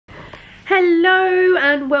Hello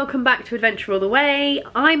and welcome back to Adventure All The Way.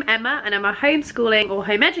 I'm Emma and I'm a homeschooling or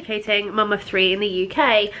home educating mum of 3 in the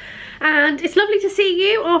UK, and it's lovely to see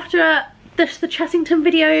you after the Chessington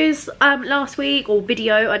videos last week, or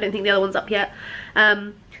video. I don't think the other one's up yet.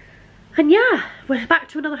 And yeah, we're back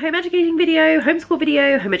to another home educating video, homeschool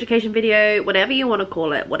video, home education video, whatever you want to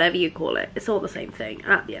call it, whatever you call it. It's all the same thing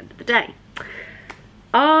at the end of the day.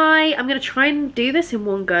 I am going to try and do this in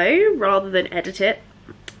one go rather than edit it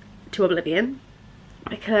to oblivion,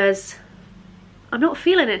 because I'm not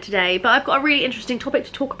feeling it today, but I've got a really interesting topic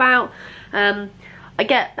to talk about. I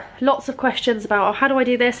get lots of questions about, oh, how do I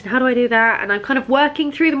do this and how do I do that, and I'm kind of working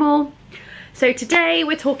through them all. So today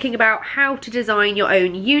we're talking about how to design your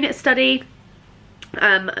own unit study,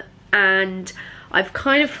 and I've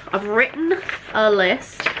written a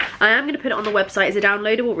list. I am going to put it on the website as a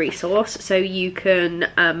downloadable resource, so you can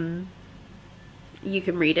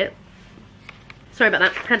read it. Sorry about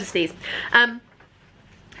that, had to sneeze.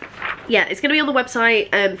 Yeah, it's going to be on the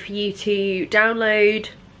website for you to download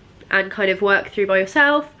and kind of work through by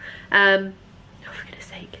yourself. Oh, for goodness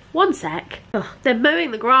sake, one sec. Oh, they're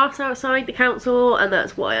mowing the grass outside the council and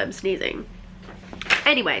that's why I'm sneezing.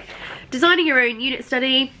 Anyway, designing your own unit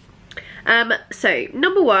study. So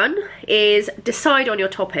number one is decide on your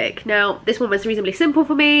topic. Now this one was reasonably simple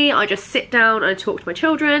for me. I just sit down and talk to my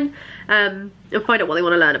children and find out what they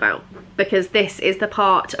want to learn about, because this is the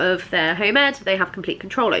part of their home ed they have complete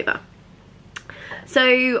control over.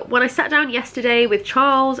 So when I sat down yesterday with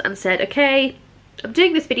Charles and said, okay, I'm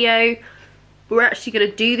doing this video, we're actually going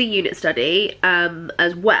to do the unit study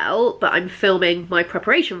as well, but I'm filming my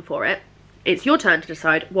preparation for it. It's your turn to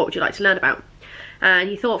decide what would you like to learn about. And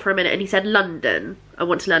he thought for a minute and he said London. I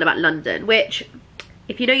want to learn about London, which,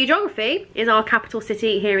 if you know your geography, is our capital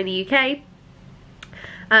city here in the UK.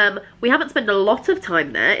 We haven't spent a lot of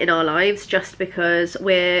time there in our lives just because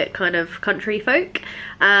we're kind of country folk.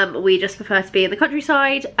 We just prefer to be in the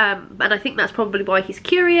countryside, and I think that's probably why he's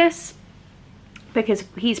curious, because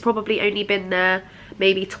he's probably only been there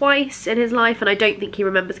maybe twice in his life, and I don't think he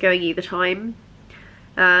remembers going either time.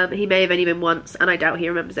 He may have only been once, and I doubt he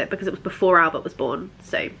remembers it because it was before Albert was born.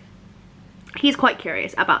 So he's quite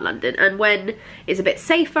curious about London, and when it's a bit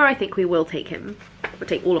safer, I think we will take him. We'll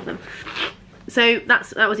take all of them. So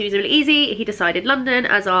that was reasonably easy. He decided London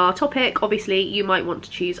as our topic. Obviously you might want to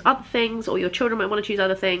choose other things, or your children might want to choose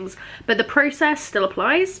other things, but the process still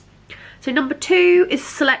applies. So number two is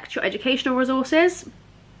select your educational resources.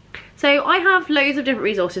 So I have loads of different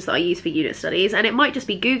resources that I use for unit studies, and it might just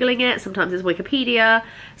be Googling it. Sometimes it's Wikipedia,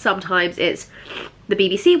 sometimes it's the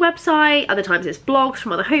BBC website, other times it's blogs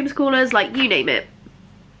from other homeschoolers, like you name it.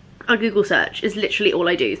 A Google search is literally all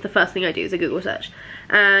I do. It's the first thing I do is a Google search.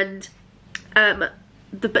 And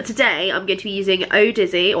but today I'm going to be using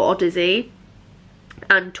Odysee or Odyssey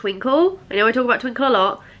and Twinkle. I know I talk about Twinkle a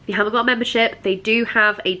lot. If you haven't got a membership, they do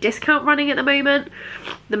have a discount running at the moment.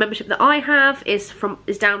 The membership that I have is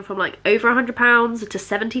down from like over £100 to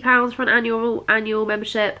 £70 for an annual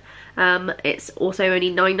membership. It's also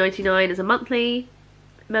only £9.99 as a monthly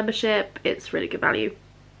membership. It's really good value.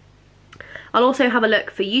 I'll also have a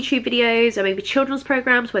look for YouTube videos or maybe children's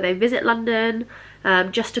programs where they visit London,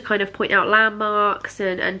 just to kind of point out landmarks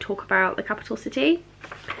and talk about the capital city.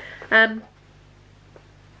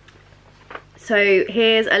 So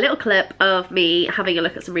here's a little clip of me having a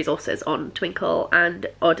look at some resources on Twinkle and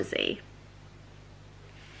Odyssey.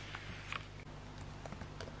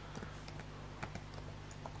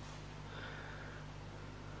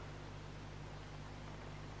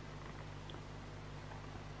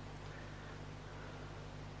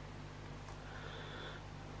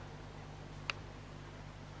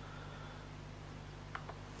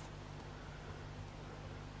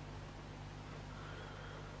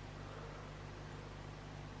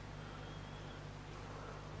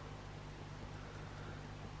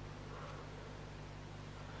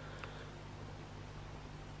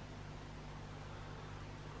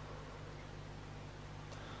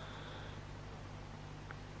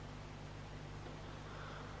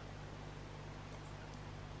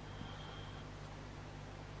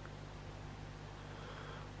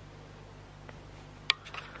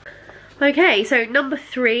 Okay, so number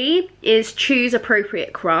three is choose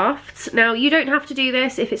appropriate crafts. Now you don't have to do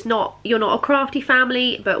this if you're not a crafty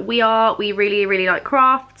family, but we are. We really like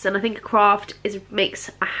crafts, and I think a craft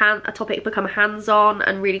makes a topic become hands-on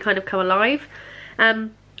and really kind of come alive.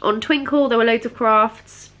 On Twinkle there were loads of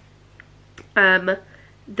crafts that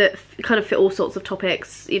kind of fit all sorts of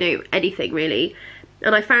topics, you know, anything really.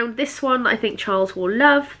 And I found this one I think Charles will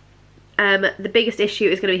love. The biggest issue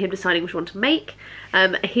is going to be him deciding which one to make.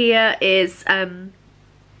 Here is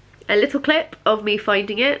a little clip of me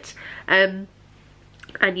finding it, and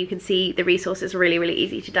you can see the resource is really, really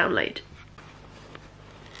easy to download.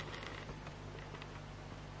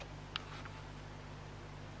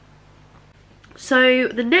 So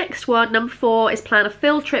the next one, number 4, is plan a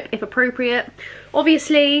field trip if appropriate.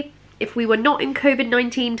 Obviously, if we were not in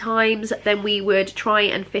COVID-19 times, then we would try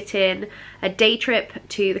and fit in a day trip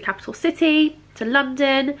to the capital city, to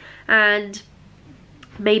London, and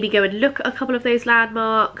maybe go and look at a couple of those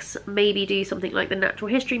landmarks, maybe do something like the Natural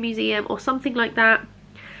History Museum or something like that.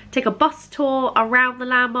 Take a bus tour around the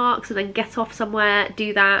landmarks and then get off somewhere,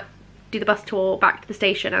 do that, do the bus tour back to the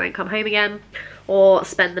station and then come home again, or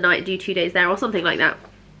spend the night and do 2 days there or something like that.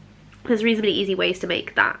 There's reasonably easy ways to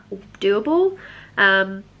make that doable.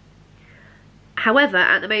 However,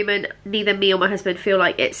 at the moment, neither me or my husband feel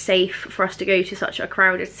like it's safe for us to go to such a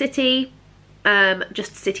crowded city.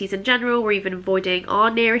 Just cities in general. We're even avoiding our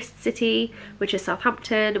nearest city, which is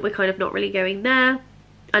Southampton. We're kind of not really going there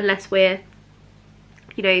unless we're,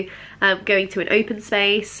 you know, going to an open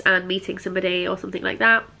space and meeting somebody or something like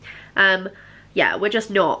that. Yeah, we're just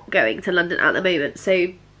not going to London at the moment.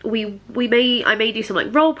 So I may do some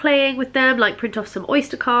like role playing with them, like print off some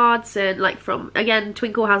Oyster cards, and like from, again,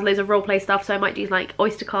 Twinkle has loads of role play stuff, so I might do like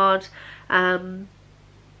Oyster card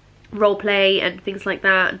role play and things like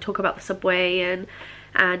that, and talk about the subway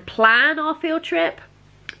and plan our field trip.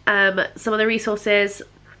 Some of the resources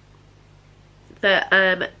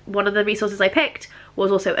that one of the resources I picked was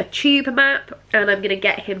also a tube map, and I'm going to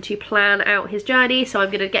get him to plan out his journey. So I'm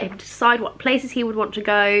going to get him to decide what places he would want to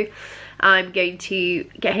go. I'm going to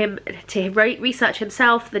get him to research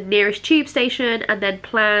himself the nearest tube station and then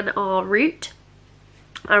plan our route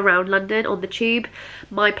around London on the tube.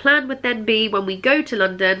 My plan would then be, when we go to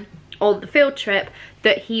London on the field trip,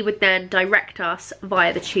 that he would then direct us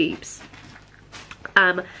via the tubes.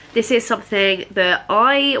 This is something that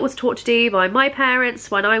I was taught to do by my parents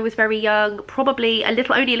when I was very young, probably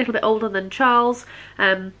only a little bit older than Charles.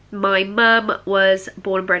 My mum was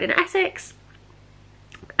born and bred in Essex,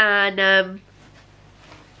 and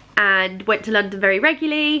went to London very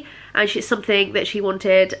regularly, and it's something that she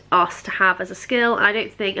wanted us to have as a skill. And I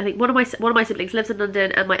think one of my siblings lives in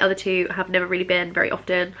London, and my other 2 have never really been very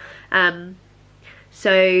often.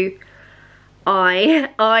 So I'm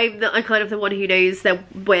kind of the one who knows their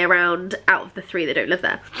way around out of the 3 that don't live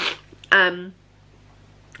there. And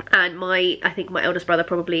I think my eldest brother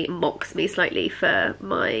probably mocks me slightly for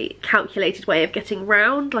my calculated way of getting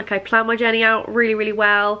round. Like, I plan my journey out really, really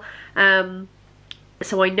well.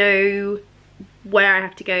 So I know where I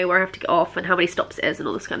have to go, where I have to get off, and how many stops it is, and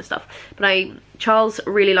all this kind of stuff. But Charles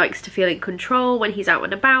really likes to feel in control when he's out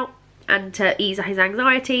and about, and to ease his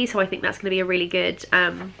anxiety, so I think that's going to be a really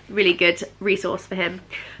good resource for him.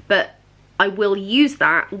 But I will use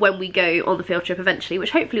that when we go on the field trip eventually, which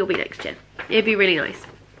hopefully will be next year. It'd be really nice.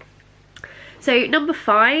 So number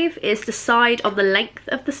 5 is decide on the length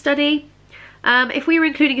of the study. If we were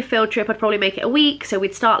including a field trip, I'd probably make it a week, so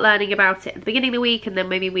we'd start learning about it at the beginning of the week, and then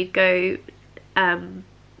maybe we'd go in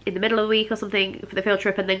the middle of the week or something for the field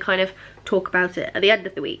trip, and then kind of talk about it at the end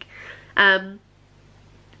of the week.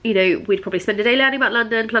 You know, we'd probably spend a day learning about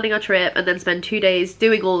London, planning our trip, and then spend 2 days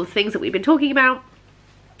doing all the things that we've been talking about.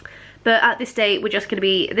 But at this point, we're just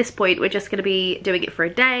going to be doing it for a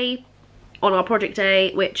day on our project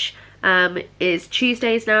day, which is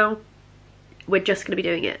Tuesdays now. We're just going to be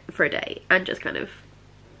doing it for a day and just kind of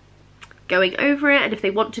going over it, and if they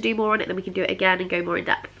want to do more on it, then we can do it again and go more in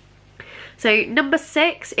depth. So number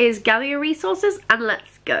 6 is gather your resources and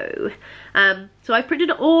let's go. So I've printed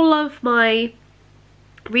all of my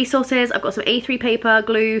resources. I've got some A3 paper,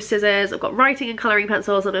 glue, scissors, I've got writing and colouring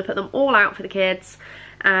pencils. I'm going to put them all out for the kids.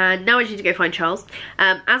 And now I just need to go find Charles.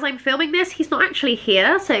 As I'm filming this, he's not actually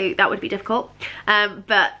here, so that would be difficult.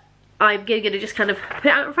 But I'm going to just kind of put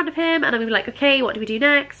it out in front of him, and I'm going to be like, okay, what do we do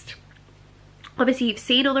next? Obviously, you've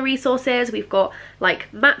seen all the resources. We've got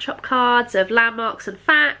like match-up cards of landmarks and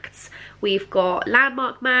facts. We've got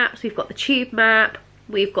landmark maps. We've got the tube map.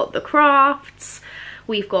 We've got the crafts.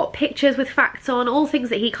 We've got pictures with facts on, all things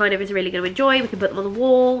that he kind of is really going to enjoy. We can put them on the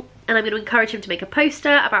wall, and I'm going to encourage him to make a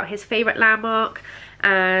poster about his favourite landmark,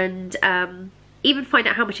 and even find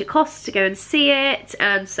out how much it costs to go and see it,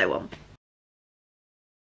 and so on.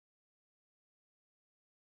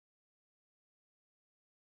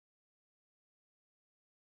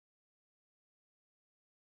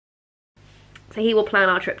 So he will plan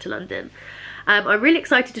our trip to London. I'm really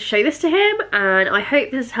excited to show this to him, and I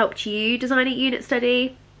hope this has helped you design a unit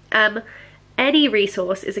study. Any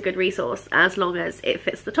resource is a good resource as long as it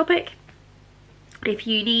fits the topic. If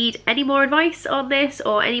you need any more advice on this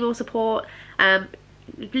or any more support,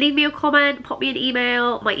 leave me a comment, pop me an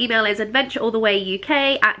email. My email is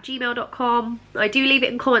adventureallthewayuk@gmail.com. I do leave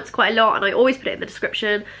it in comments quite a lot, and I always put it in the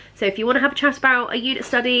description. So if you want to have a chat about a unit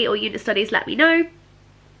study or unit studies, let me know.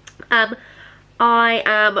 I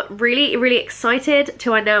am really excited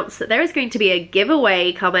to announce that there is going to be a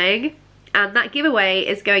giveaway coming, and that giveaway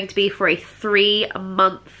is going to be for a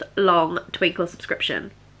 3-month long Twinkl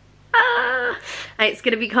subscription. It's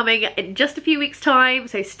going to be coming in just a few weeks time,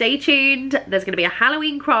 so stay tuned. There's going to be a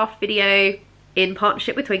Halloween craft video in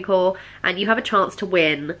partnership with Twinkl, and you have a chance to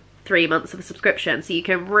win 3 months of a subscription, so you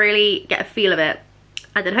can really get a feel of it,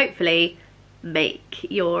 and then hopefully make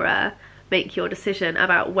your decision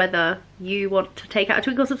about whether you want to take out a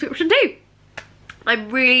Twinkl subscription too. I'm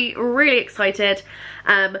really excited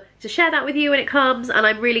to share that with you when it comes, and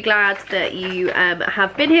I'm really glad that you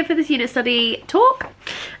have been here for this unit study talk.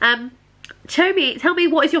 Tell me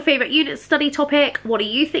what is your favourite unit study topic? What are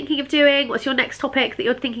you thinking of doing? What's your next topic that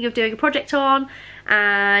you're thinking of doing a project on?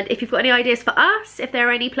 And if you've got any ideas for us, if there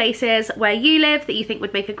are any places where you live that you think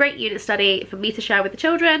would make a great unit study for me to share with the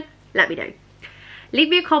children, let me know. Leave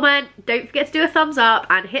me a comment, don't forget to do a thumbs up,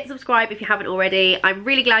 and hit subscribe if you haven't already. I'm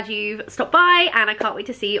really glad you've stopped by, and I can't wait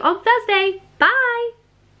to see you on Thursday. Bye!